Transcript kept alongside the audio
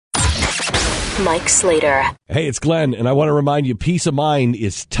Mike Slater. Hey, it's Glenn, and I want to remind you, peace of mind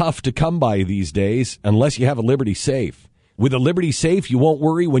is tough to come by these days unless you have a Liberty Safe. With a Liberty Safe, you won't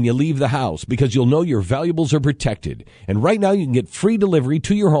worry when you leave the house because you'll know your valuables are protected. And right now, you can get free delivery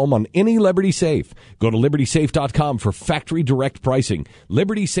to your home on any Liberty Safe. Go to LibertySafe.com for factory direct pricing.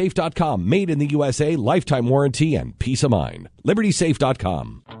 LibertySafe.com, made in the USA, lifetime warranty, and peace of mind.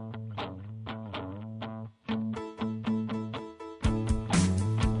 LibertySafe.com.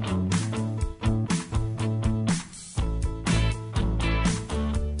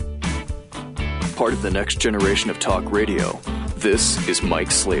 Part of the next generation of talk radio. This is Mike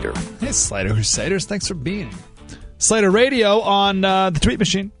Slater. Hey, Slater Crusaders. Thanks for being here. Slater Radio on the tweet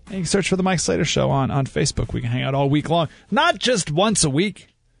machine. You can search for the Mike Slater Show on Facebook. We can hang out all week long. Not just once a week.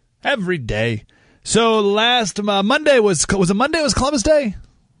 Every day. So last Monday was Columbus Day?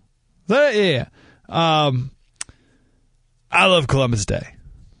 Yeah. I love Columbus Day.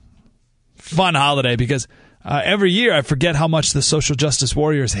 Fun holiday because every year I forget how much the social justice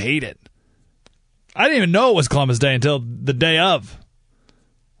warriors hate it. I didn't even know it was Columbus Day until the day of.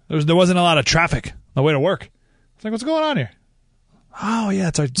 There wasn't a lot of traffic on the way to work. It's like, what's going on here? Oh, yeah,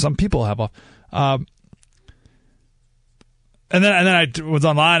 it's like some people have off. And then I was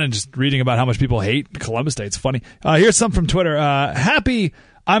online and just reading about how much people hate Columbus Day. It's funny. Here's some from Twitter. Happy,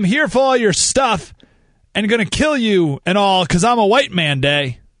 I'm here for all your stuff and going to kill you and all because I'm a white man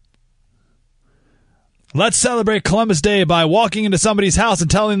day. Let's celebrate Columbus Day by walking into somebody's house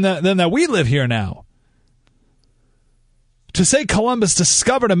and telling them that we live here now. To say Columbus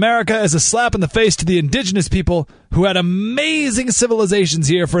discovered America is a slap in the face to the indigenous people who had amazing civilizations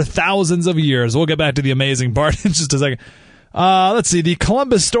here for thousands of years. We'll get back to the amazing part in just a second. Let's see. The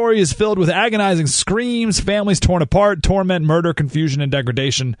Columbus story is filled with agonizing screams, families torn apart, torment, murder, confusion, and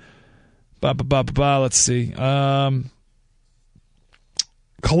degradation. Let's see.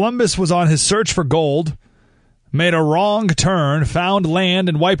 Columbus was on his search for gold, made a wrong turn, found land,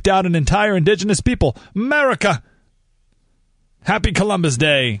 and wiped out an entire indigenous people. America! Happy Columbus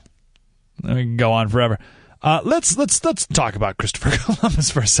Day. We can go on forever. Let's talk about Christopher Columbus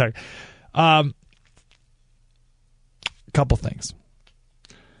for a second. Couple things.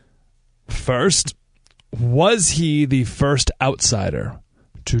 First, was he the first outsider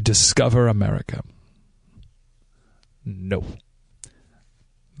to discover America? No.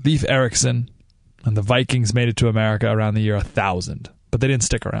 Leif Erikson and the Vikings made it to America around the year 1000, but they didn't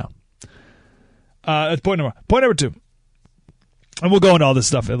stick around. That's point number one. Point number two, and we'll go into all this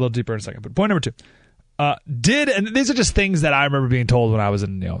stuff a little deeper in a second, but point number two, and these are just things that I remember being told when I was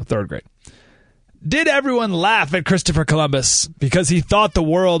in third grade. Did everyone laugh at Christopher Columbus because he thought the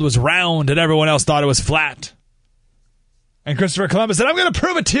world was round and everyone else thought it was flat? And Christopher Columbus said, I'm going to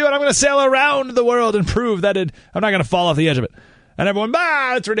prove it to you, and I'm going to sail around the world and prove that I'm not going to fall off the edge of it. And everyone,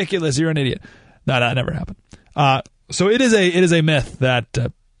 it's ridiculous. You're an idiot. No, that never happened. So it is a myth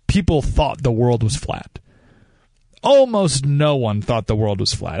that people thought the world was flat. Almost no one thought the world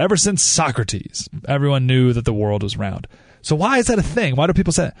was flat. Ever since Socrates, everyone knew that the world was round. So why is that a thing? Why do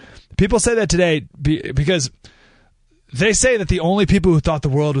people say that? People say that today because they say that the only people who thought the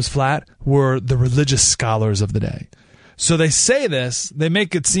world was flat were the religious scholars of the day. So they say this, they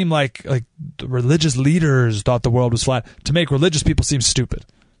make it seem like the religious leaders thought the world was flat to make religious people seem stupid.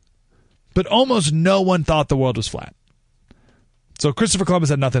 But almost no one thought the world was flat. So Christopher Columbus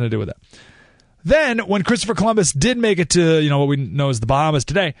had nothing to do with that. Then, when Christopher Columbus did make it to, what we know as the Bahamas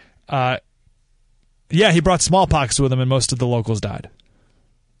today, he brought smallpox with him and most of the locals died.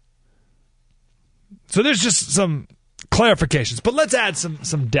 So there's just some clarifications, but let's add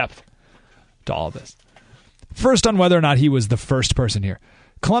some depth to all of this. First, on whether or not he was the first person here.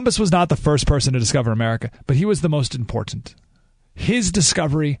 Columbus was not the first person to discover America, but he was the most important. His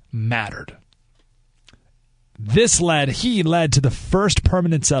discovery mattered. He led to the first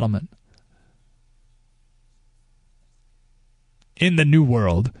permanent settlement in the New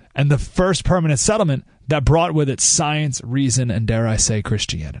World, and the first permanent settlement that brought with it science, reason, and dare I say,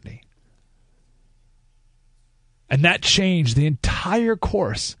 Christianity. And that changed the entire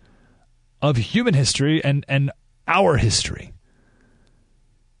course of human history and our history.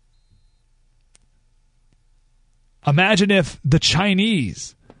 Imagine if the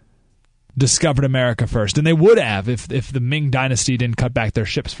Chinese discovered America first, and they would have if the Ming Dynasty didn't cut back their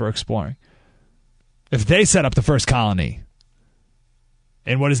ships for exploring. If they set up the first colony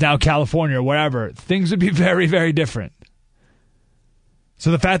in what is now California or wherever, things would be very, very different.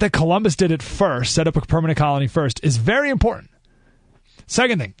 So the fact that Columbus did it first, set up a permanent colony first, is very important.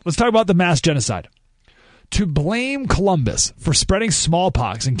 Second thing, let's talk about the mass genocide. To blame Columbus for spreading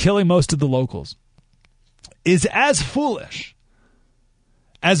smallpox and killing most of the locals is as foolish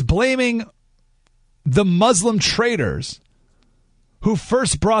as blaming the Muslim traders who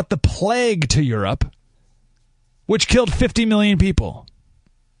first brought the plague to Europe, which killed 50 million people.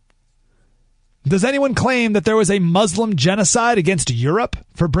 Does anyone claim that there was a Muslim genocide against Europe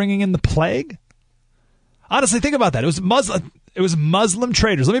for bringing in the plague? Honestly, think about that. It was Muslim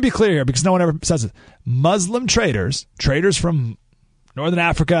traders. Let me be clear here because no one ever says it. Muslim traders from Northern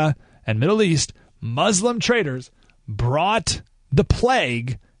Africa and Middle East, Muslim traders brought the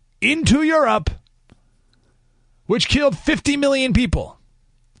plague into Europe, which killed 50 million people.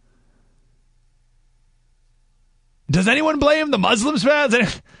 Does anyone blame the Muslims for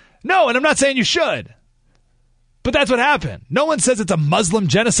that? No, and I'm not saying you should. But that's what happened. No one says it's a Muslim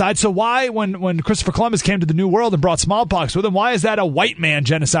genocide. So why, when Christopher Columbus came to the New World and brought smallpox with him, why is that a white man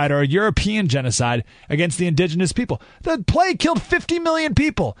genocide or a European genocide against the indigenous people? The plague killed 50 million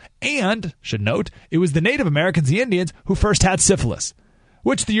people. And, should note, it was the Native Americans, the Indians, who first had syphilis,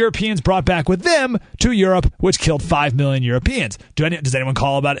 which the Europeans brought back with them to Europe, which killed 5 million Europeans. Does anyone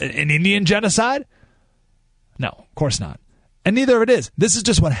call about an Indian genocide? No, of course not. And neither of it is. This is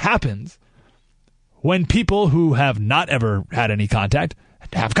just what happens when people who have not ever had any contact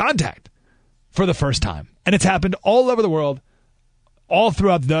have contact for the first time. And it's happened all over the world, all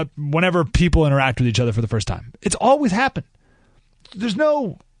throughout whenever people interact with each other for the first time. It's always happened. There's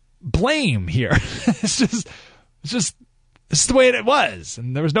no blame here. It's just the way it was.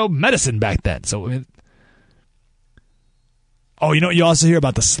 And there was no medicine back then. So, you know, you also hear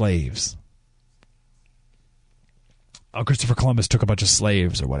about the slaves. Oh, Christopher Columbus took a bunch of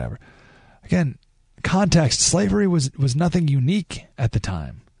slaves or whatever. Again, context, slavery was nothing unique at the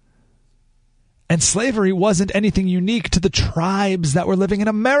time. And slavery wasn't anything unique to the tribes that were living in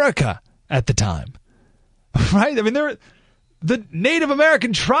America at the time. Right? I mean, the Native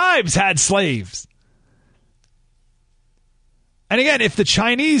American tribes had slaves. And again, if the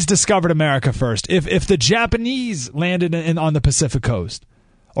Chinese discovered America first, if the Japanese landed on the Pacific coast,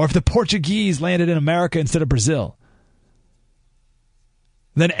 or if the Portuguese landed in America instead of Brazil,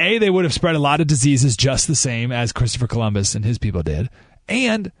 then A, they would have spread a lot of diseases just the same as Christopher Columbus and his people did,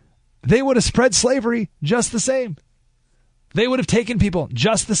 and they would have spread slavery just the same. They would have taken people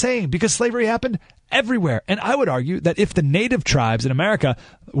just the same because slavery happened everywhere. And I would argue that if the native tribes in America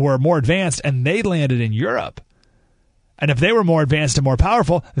were more advanced and they landed in Europe, and if they were more advanced and more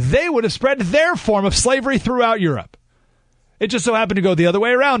powerful, they would have spread their form of slavery throughout Europe. It just so happened to go the other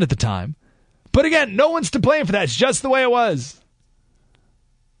way around at the time. But again, no one's to blame for that. It's just the way it was.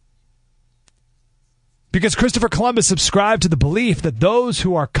 Because Christopher Columbus subscribed to the belief that those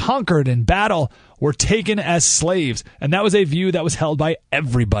who are conquered in battle were taken as slaves. And that was a view that was held by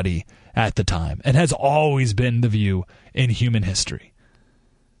everybody at the time and has always been the view in human history.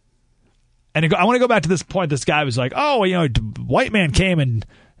 And I want to go back to this point. This guy was like, white man came and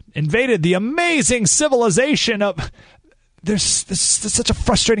invaded the amazing civilization of... There's such a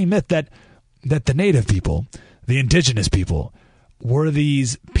frustrating myth that the native people, the indigenous people, were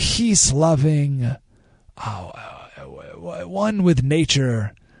these peace-loving... one with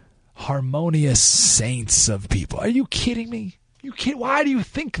nature, harmonious saints of people. Are you kidding me? Why do you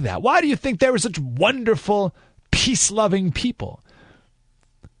think that? Why do you think they were such wonderful, peace-loving people?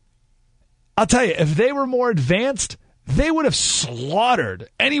 I'll tell you, if they were more advanced, they would have slaughtered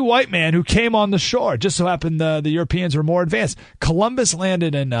any white man who came on the shore. Just so happened the Europeans were more advanced. Columbus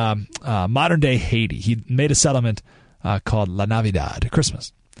landed in modern-day Haiti. He made a settlement called La Navidad,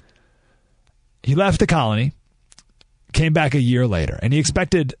 Christmas. He left the colony, came back a year later, and he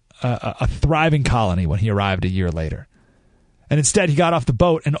expected a thriving colony when he arrived a year later. And instead, he got off the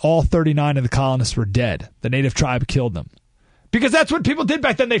boat, and all 39 of the colonists were dead. The native tribe killed them. Because that's what people did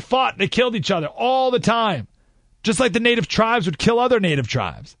back then. They fought. They killed each other all the time. Just like the native tribes would kill other native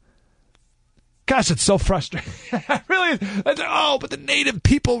tribes. Gosh, it's so frustrating. Really, but the native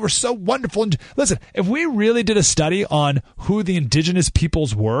people were so wonderful. And listen, if we really did a study on who the indigenous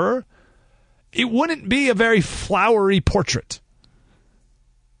peoples were, it wouldn't be a very flowery portrait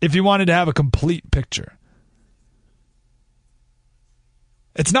if you wanted to have a complete picture.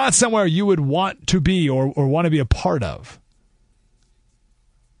 It's not somewhere you would want to be or want to be a part of.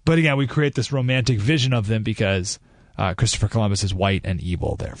 But again, we create this romantic vision of them because Christopher Columbus is white and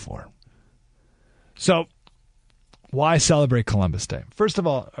evil, therefore. So, why celebrate Columbus Day? First of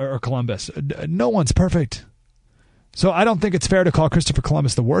all, or Columbus, no one's perfect. So I don't think it's fair to call Christopher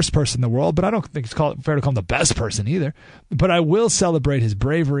Columbus the worst person in the world, but I don't think it's fair to call him the best person either. But I will celebrate his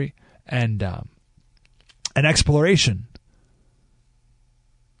bravery and exploration,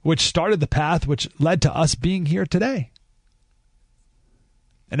 which started the path which led to us being here today.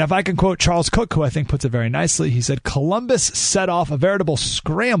 And if I can quote Charles Cook, who I think puts it very nicely, he said, Columbus set off a veritable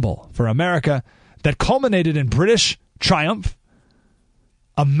scramble for America that culminated in British triumph,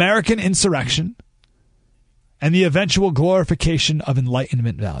 American insurrection, and the eventual glorification of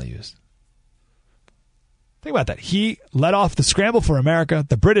Enlightenment values. Think about that. He led off the scramble for America.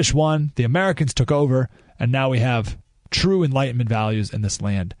 The British won. The Americans took over. And now we have true Enlightenment values in this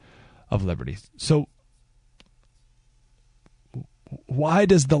land of liberty. So why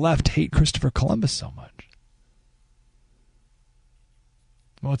does the left hate Christopher Columbus so much?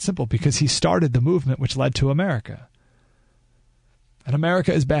 Well, it's simple. Because he started the movement which led to America. And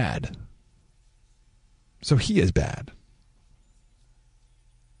America is bad. So he is bad.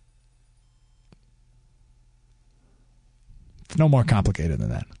 It's no more complicated than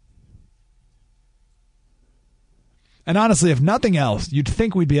that. And honestly, if nothing else, you'd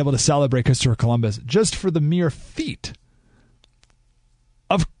think we'd be able to celebrate Christopher Columbus just for the mere feat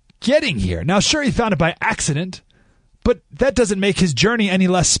of getting here. Now, sure, he found it by accident, but that doesn't make his journey any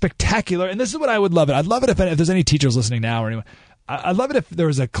less spectacular. And this is what I would love it. I'd love it if there's any teachers listening now or anyone. I'd love it if there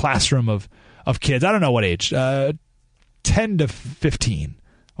was a classroom of kids. I don't know what age, 10 to 15,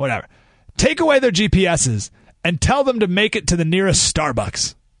 whatever. Take away their GPSs and tell them to make it to the nearest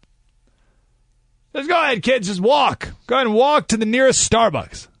Starbucks. Just go ahead, kids. Just walk. Go ahead and walk to the nearest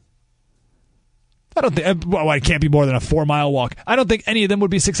Starbucks. I don't think, well, it can't be more than a 4-mile walk. I don't think any of them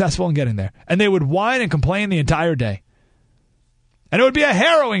would be successful in getting there. And they would whine and complain the entire day. And it would be a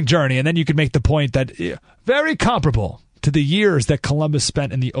harrowing journey. And then you could make the point that very comparable to the years that Columbus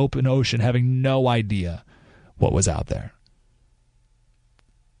spent in the open ocean having no idea what was out there.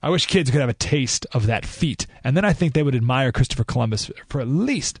 I wish kids could have a taste of that feat. And then I think they would admire Christopher Columbus for at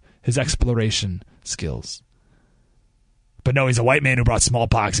least his exploration skills. But no, he's a white man who brought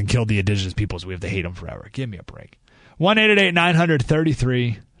smallpox and killed the indigenous peoples. We have to hate him forever. Give me a break.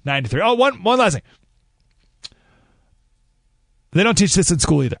 1-888-900-3393. Oh, one last thing. They don't teach this in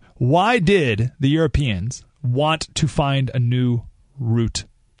school either. Why did the Europeans want to find a new route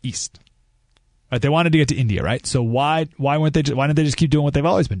east? Right, they wanted to get to India, right? So why didn't they just keep doing what they've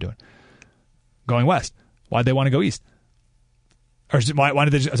always been doing? Going west. Why'd they want to go east? Or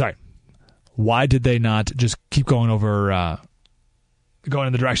why did they not just keep going over, going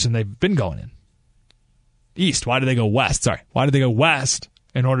in the direction they've been going in? East. Why did they go west? Why did they go west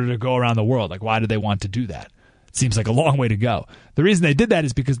in order to go around the world? Like, why did they want to do that? It seems like a long way to go. The reason they did that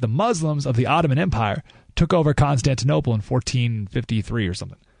is because the Muslims of the Ottoman Empire took over Constantinople in 1453 or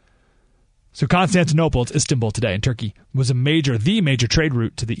something. So Constantinople, it's Istanbul today in Turkey, was the major trade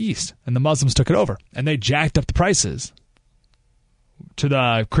route to the east, and the Muslims took it over, and they jacked up the prices to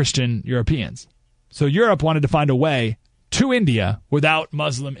the Christian Europeans. So Europe wanted to find a way to India without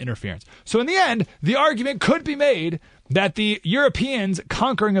Muslim interference. So in the end, the argument could be made that the Europeans'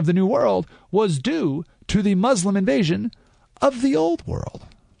 conquering of the New World was due to the Muslim invasion of the Old World.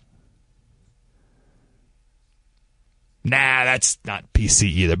 Nah, that's not PC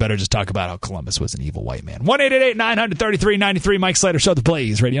either. Better just talk about how Columbus was an evil white man. 1-888-900-3393. Mike Slater Show, the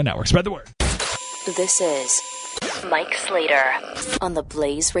Blaze Radio Network. Spread the word. This is Mike Slater on the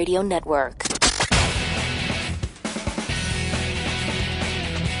Blaze Radio Network.